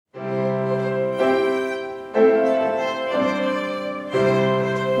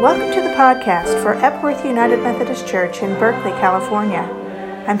Welcome to the podcast for Epworth United Methodist Church in Berkeley, California.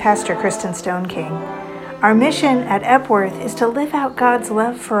 I'm Pastor Kristen Stone King. Our mission at Epworth is to live out God's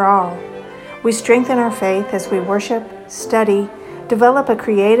love for all. We strengthen our faith as we worship, study, develop a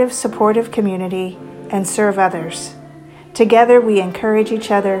creative, supportive community, and serve others. Together we encourage each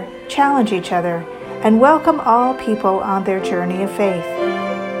other, challenge each other, and welcome all people on their journey of faith.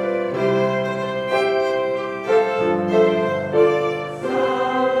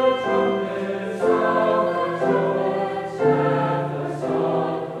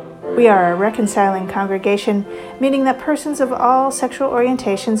 We are a reconciling congregation, meaning that persons of all sexual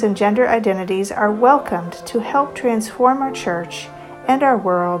orientations and gender identities are welcomed to help transform our church and our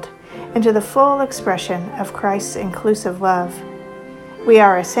world into the full expression of Christ's inclusive love. We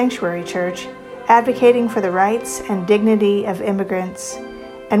are a sanctuary church, advocating for the rights and dignity of immigrants,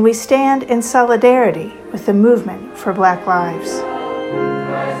 and we stand in solidarity with the movement for Black lives.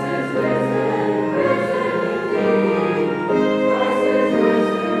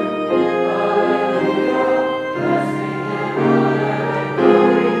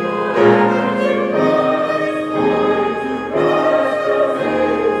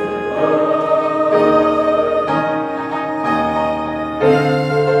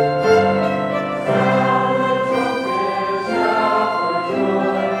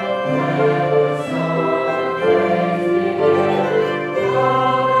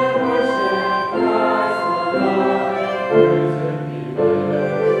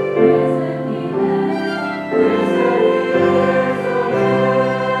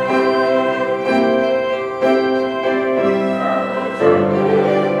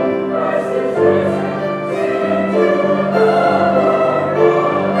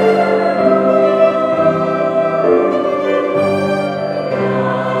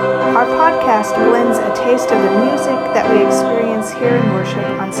 Blends a taste of the music that we experience here in worship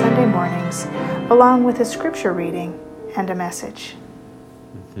on Sunday mornings, along with a scripture reading and a message.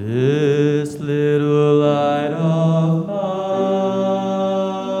 This little light of mine,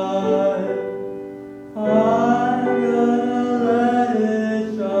 I'm gonna let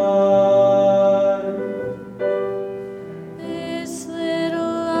it shine. This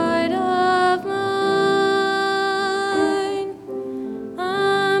little light of mine,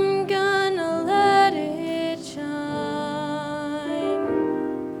 I'm gonna let it shine.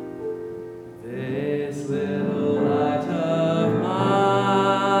 This little light of mine,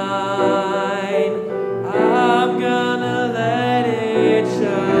 I'm gonna let it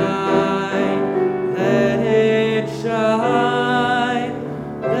shine. Let it shine.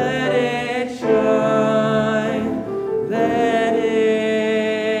 Let it shine. Let it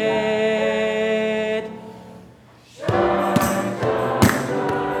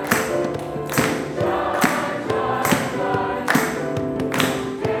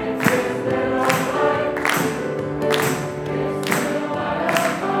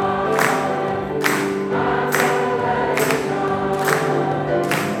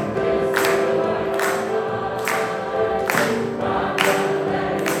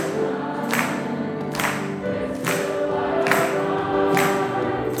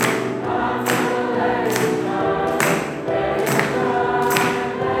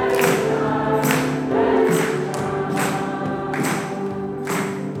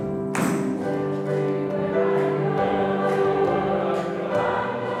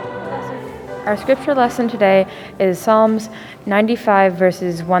Our scripture lesson today is Psalms 95,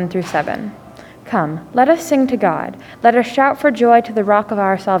 verses 1 through 7. Come, let us sing to God. Let us shout for joy to the rock of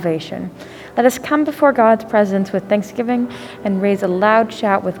our salvation. Let us come before God's presence with thanksgiving and raise a loud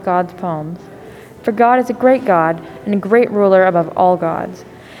shout with God's psalms. For God is a great God and a great ruler above all gods.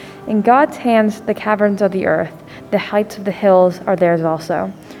 In God's hands the caverns of the earth, the heights of the hills are theirs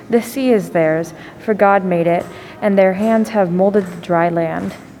also. The sea is theirs, for God made it, and their hands have molded the dry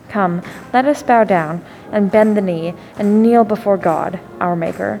land. Come, let us bow down and bend the knee and kneel before God, our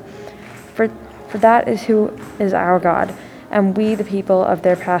Maker. For that is who is our God, and we the people of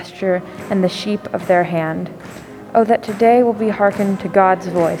their pasture and the sheep of their hand. Oh, that today will we hearken to God's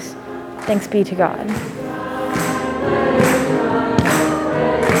voice. Thanks be to God.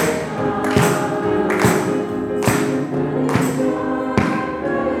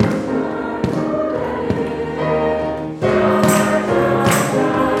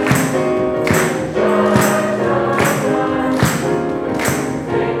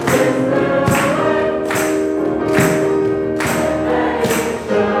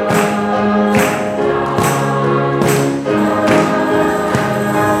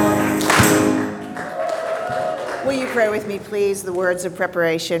 Please, the words of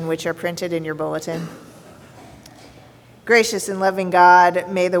preparation which are printed in your bulletin. Gracious and loving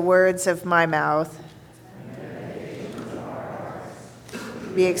God, may the words of my mouth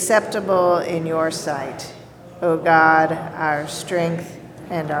be acceptable in your sight, O God, our strength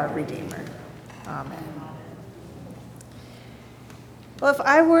and our Redeemer. Amen. Well, if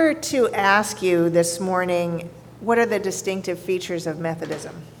I were to ask you this morning, what are the distinctive features of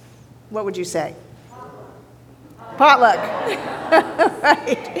Methodism? What would you say? Potluck.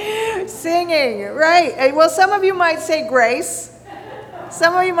 Right. Singing, right. Well, some of you might say grace.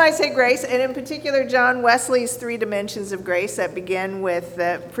 Some of you might say grace, and in particular, John Wesley's 3 dimensions of grace that begin with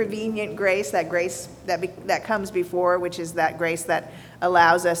the prevenient grace that comes before, which is that grace that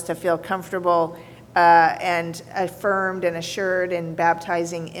allows us to feel comfortable and affirmed and assured in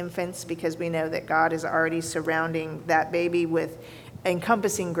baptizing infants, because we know that God is already surrounding that baby with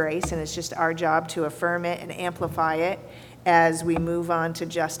encompassing grace, and it's just our job to affirm it and amplify it as we move on to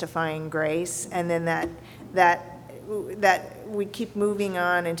justifying grace. And then that we keep moving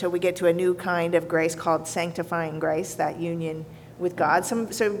on until we get to a new kind of grace called sanctifying grace, that union with God. Some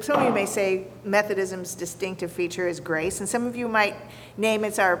of you may say Methodism's distinctive feature is grace, and some of you might name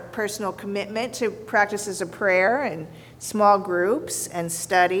it's our personal commitment to practices of prayer and small groups and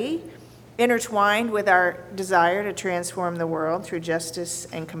study, intertwined with our desire to transform the world through justice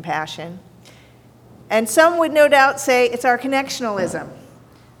and compassion. And some would no doubt say it's our connectionalism,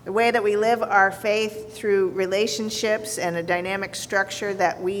 the way that we live our faith through relationships and a dynamic structure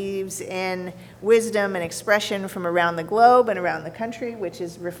that weaves in wisdom and expression from around the globe and around the country, which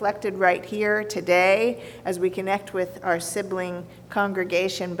is reflected right here today as we connect with our sibling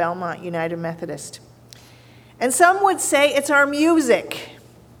congregation, Belmont United Methodist. And some would say it's our music.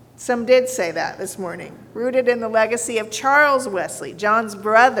 Some did say that this morning, rooted in the legacy of Charles Wesley, John's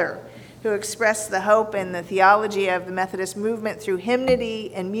brother, who expressed the hope and the theology of the Methodist movement through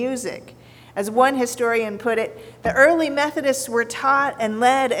hymnody and music. As one historian put it, the early Methodists were taught and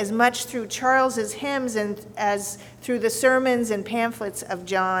led as much through Charles's hymns as through the sermons and pamphlets of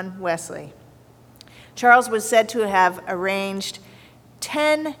John Wesley. Charles was said to have averaged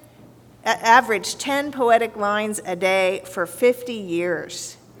 10 poetic lines a day for 50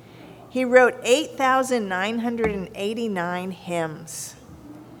 years. He wrote 8,989 hymns.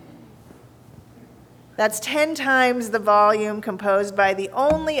 That's 10 times the volume composed by the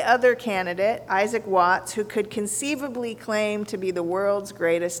only other candidate, Isaac Watts, who could conceivably claim to be the world's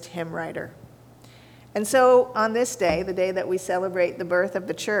greatest hymn writer. And so on this day, the day that we celebrate the birth of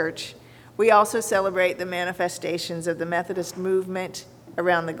the church, we also celebrate the manifestations of the Methodist movement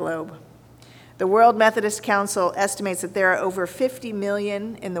around the globe. The World Methodist Council estimates that there are over 50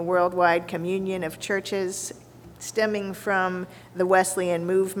 million in the worldwide communion of churches stemming from the Wesleyan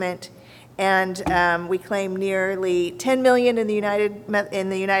movement. And we claim nearly 10 million in the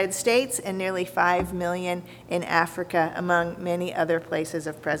United States and nearly 5 million in Africa, among many other places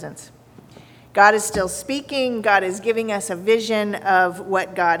of presence. God is still speaking. God is giving us a vision of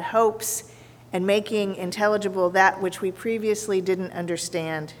what God hopes and making intelligible that which we previously didn't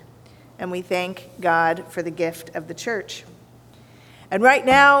understand. And we thank God for the gift of the church. And right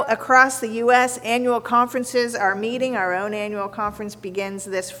now, across the U.S., annual conferences are meeting. Our own annual conference begins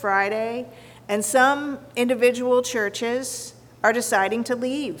this Friday. And some individual churches are deciding to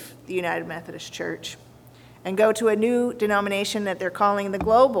leave the United Methodist Church and go to a new denomination that they're calling the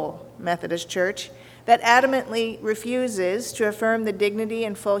Global Methodist Church, that adamantly refuses to affirm the dignity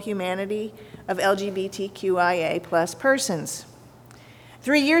and full humanity of LGBTQIA plus persons.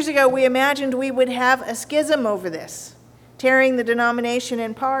 3 years ago, we imagined we would have a schism over this, tearing the denomination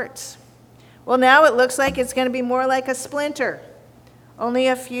in parts. Well, now it looks like it's going to be more like a splinter. Only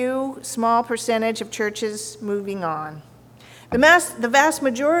a few small percentage of churches moving on. The vast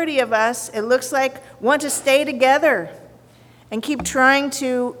majority of us, it looks like, want to stay together and keep trying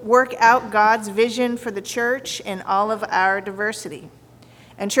to work out God's vision for the church in all of our diversity.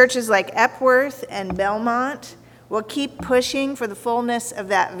 And churches like Epworth and Belmont will keep pushing for the fullness of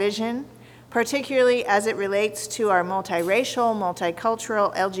that vision, particularly as it relates to our multiracial,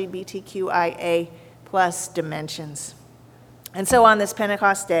 multicultural, LGBTQIA plus dimensions. And so on this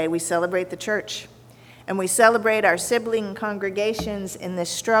Pentecost Day, we celebrate the church, and we celebrate our sibling congregations in this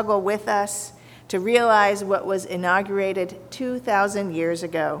struggle with us to realize what was inaugurated 2,000 years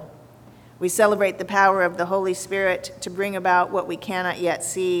ago. We celebrate the power of the Holy Spirit to bring about what we cannot yet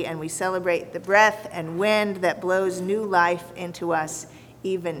see, and we celebrate the breath and wind that blows new life into us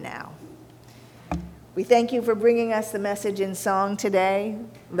even now. We thank you for bringing us the message in song today.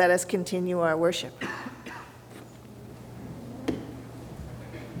 Let us continue our worship.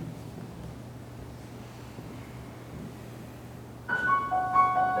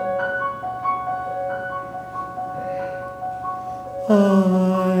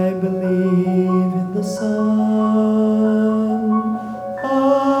 I believe in the sun.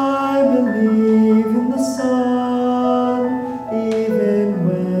 I believe in the sun,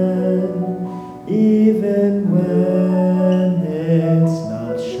 even when it's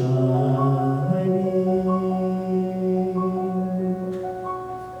not shining.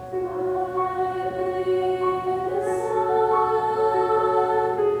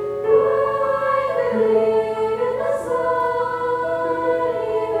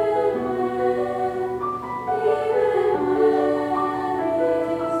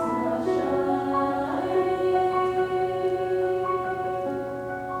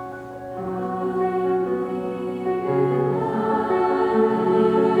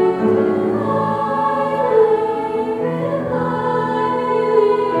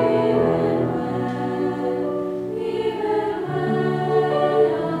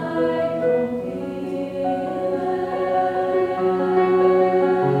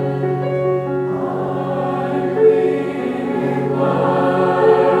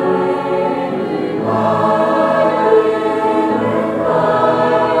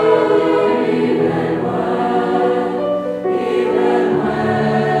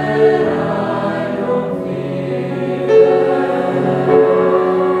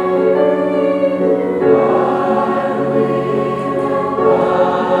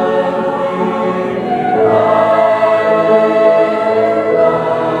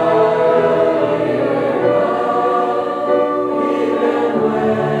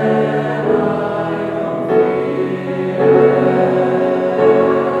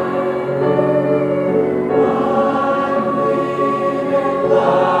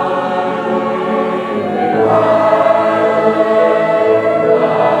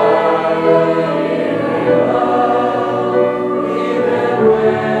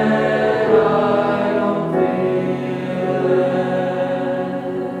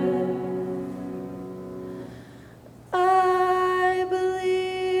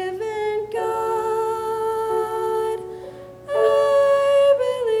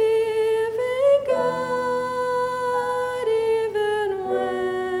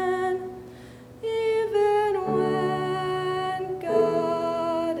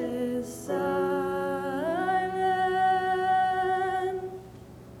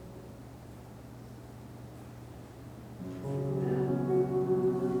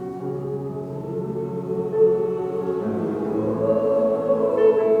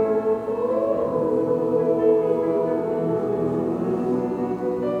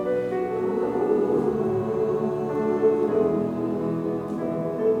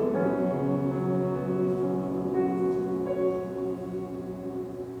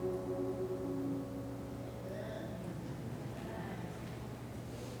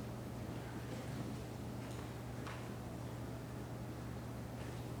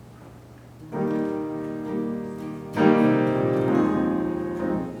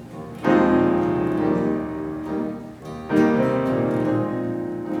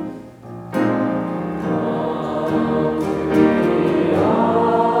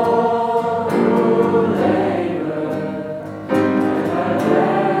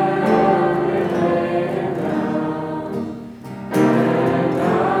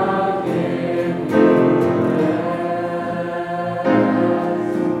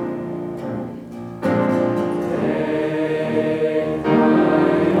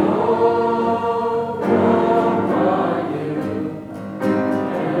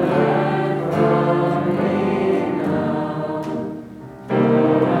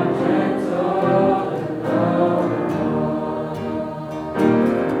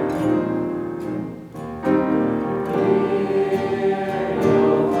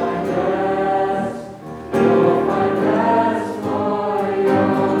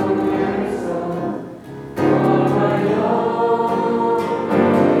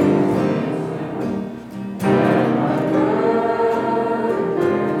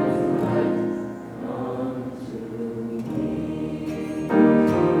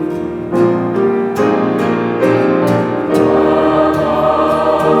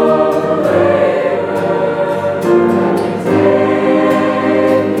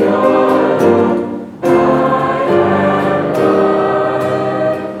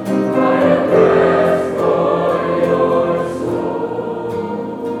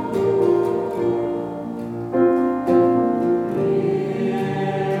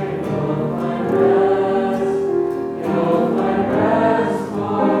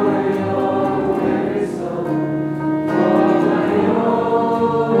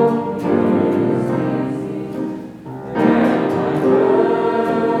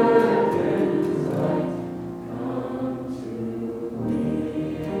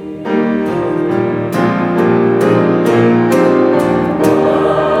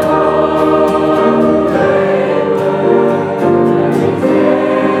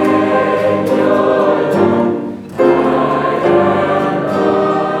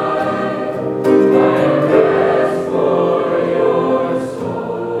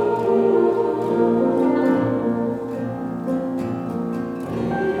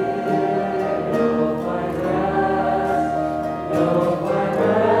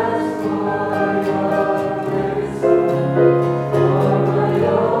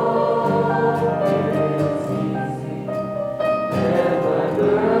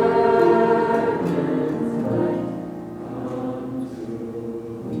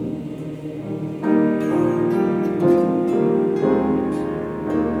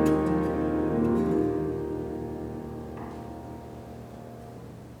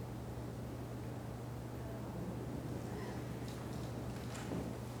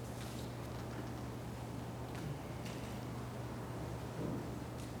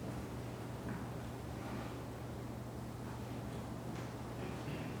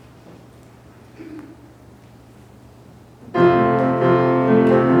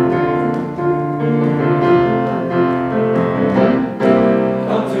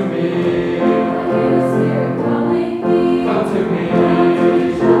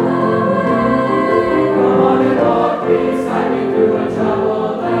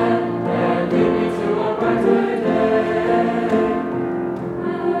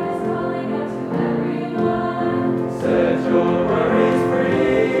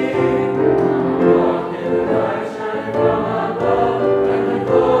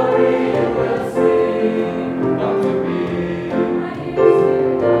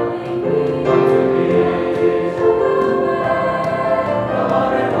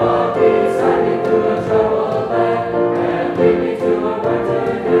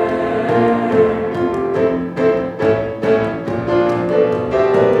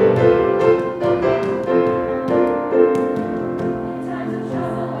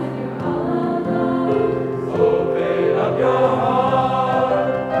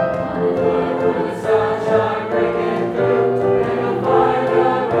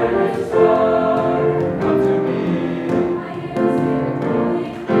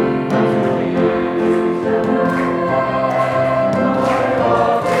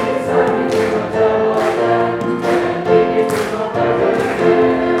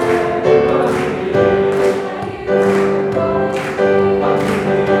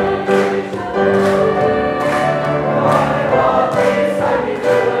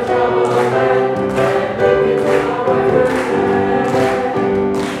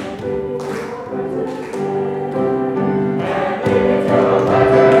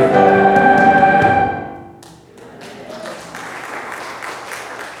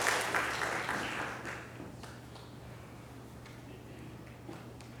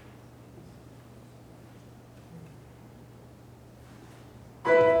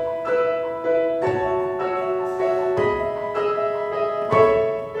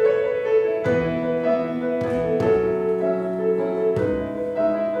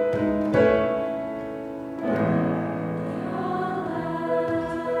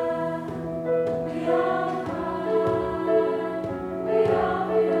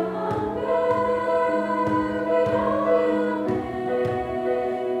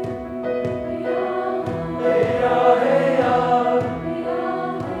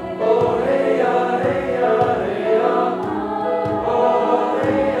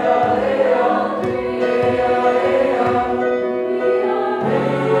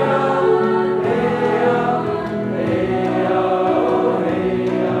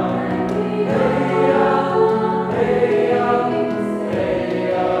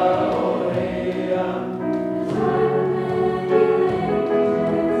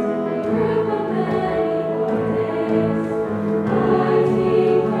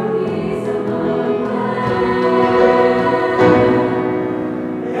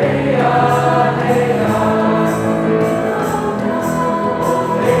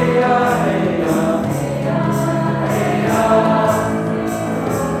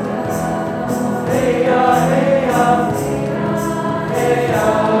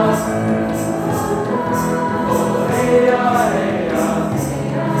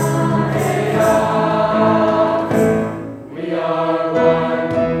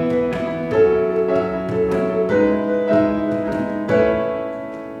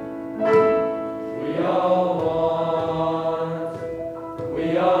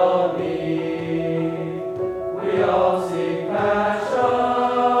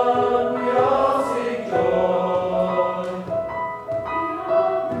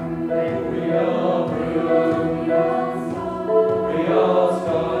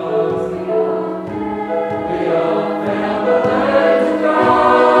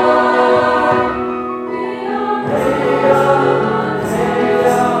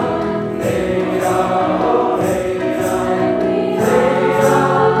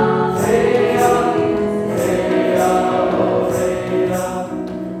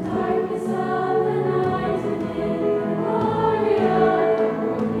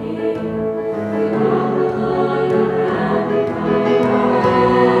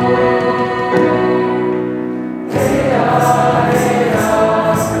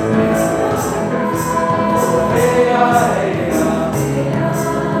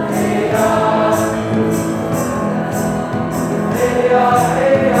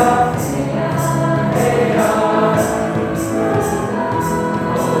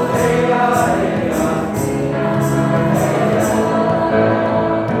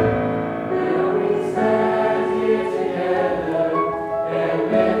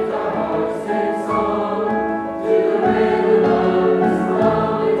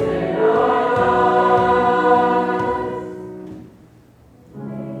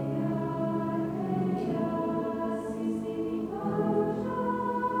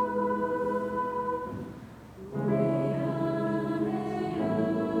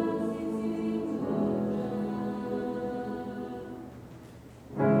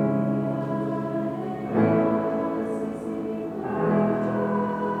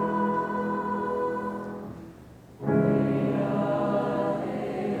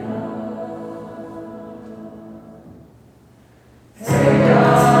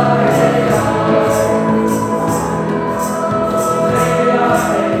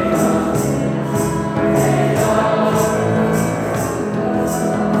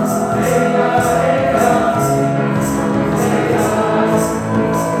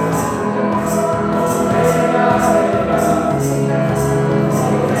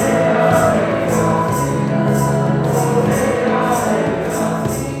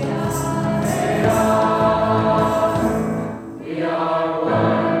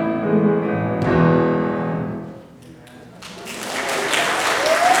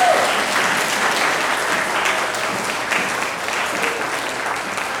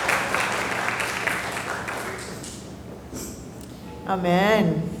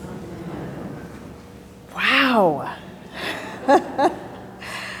 Amen. Wow.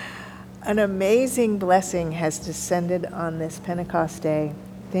 An amazing blessing has descended on this Pentecost Day.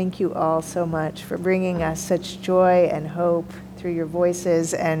 Thank you all so much for bringing us such joy and hope through your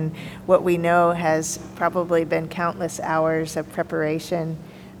voices and what we know has probably been countless hours of preparation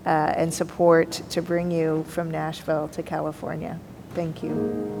and support to bring you from Nashville to California. Thank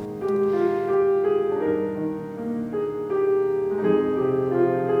you.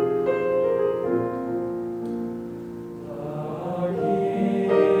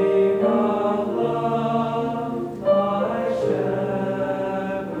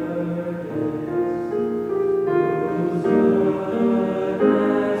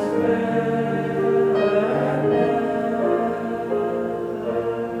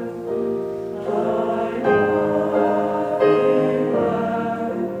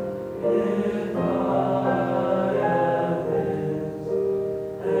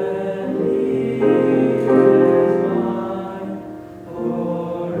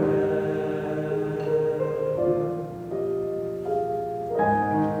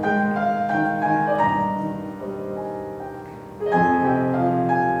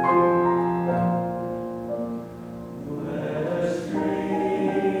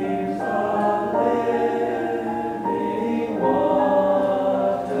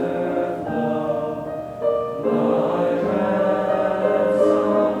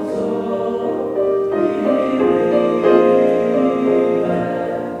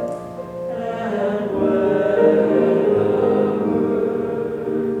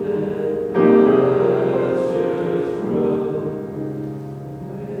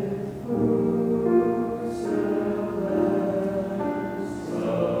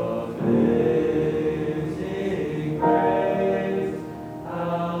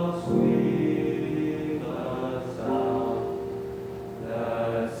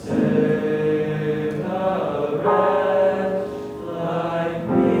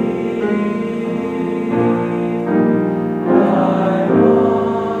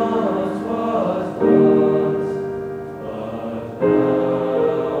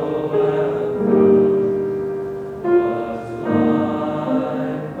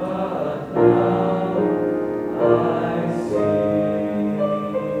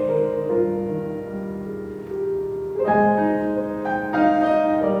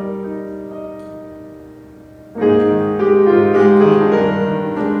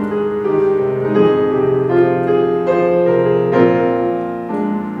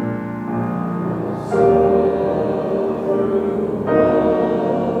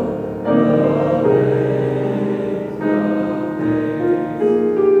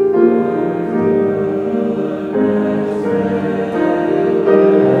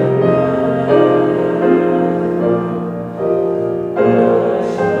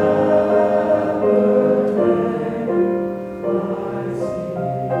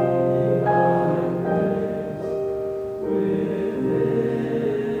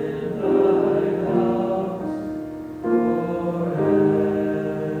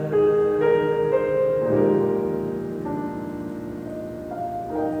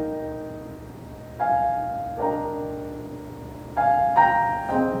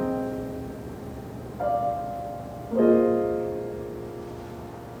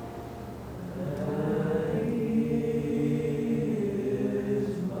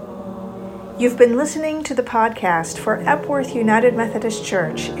 You've been listening to the podcast for Epworth United Methodist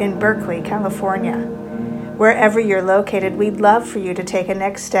Church in Berkeley, California. Wherever you're located, we'd love for you to take a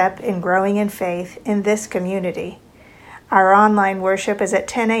next step in growing in faith in this community. Our online worship is at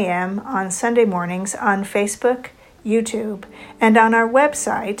 10 a.m. on Sunday mornings on Facebook, YouTube, and on our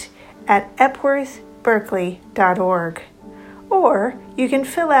website at epworthberkeley.org. Or you can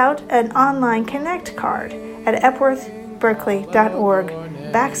fill out an online Connect card at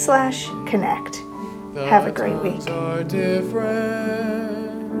epworthberkeley.org/connect. Have a great week. The times are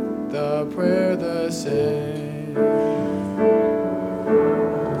different, the prayer the same.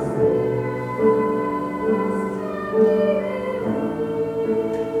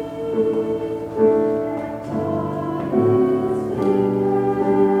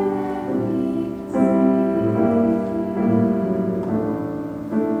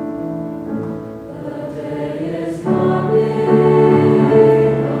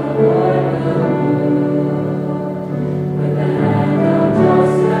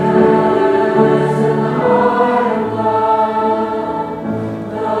 Justice and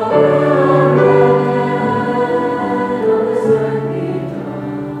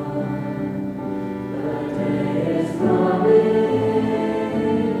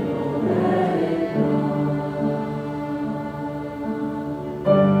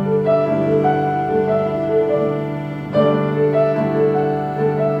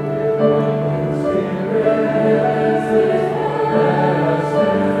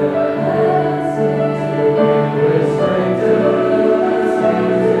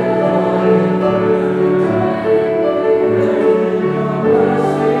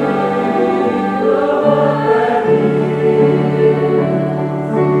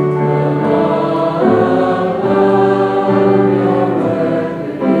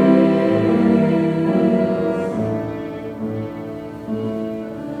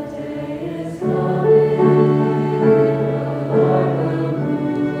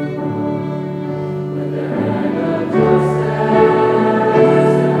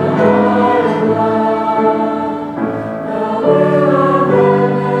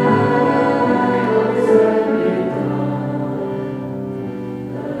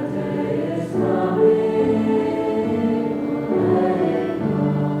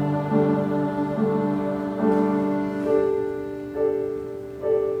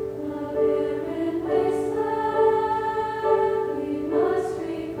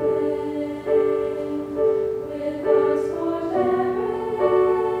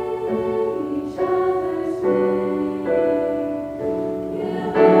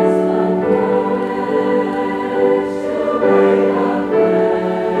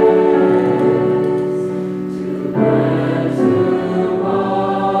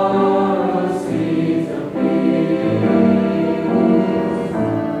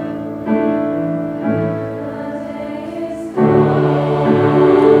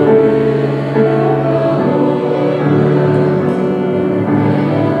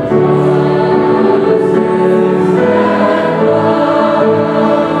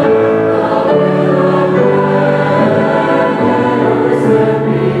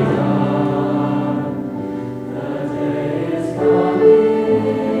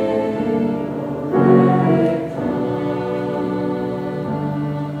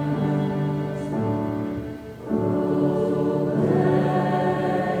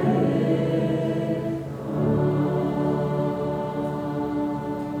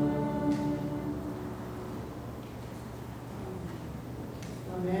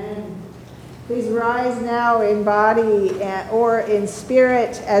rise now in body or in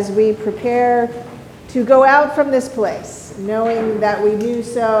spirit as we prepare to go out from this place, knowing that we do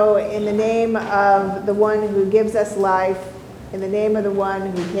so in the name of the one who gives us life, in the name of the one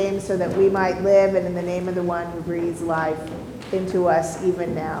who came so that we might live, and in the name of the one who breathes life into us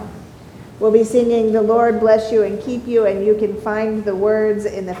even now. We'll be singing "The Lord Bless You and Keep You," and you can find the words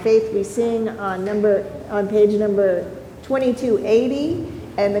in the Faith We Sing on page number 2280,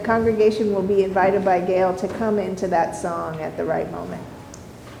 and the congregation will be invited by Gail to come into that song at the right moment.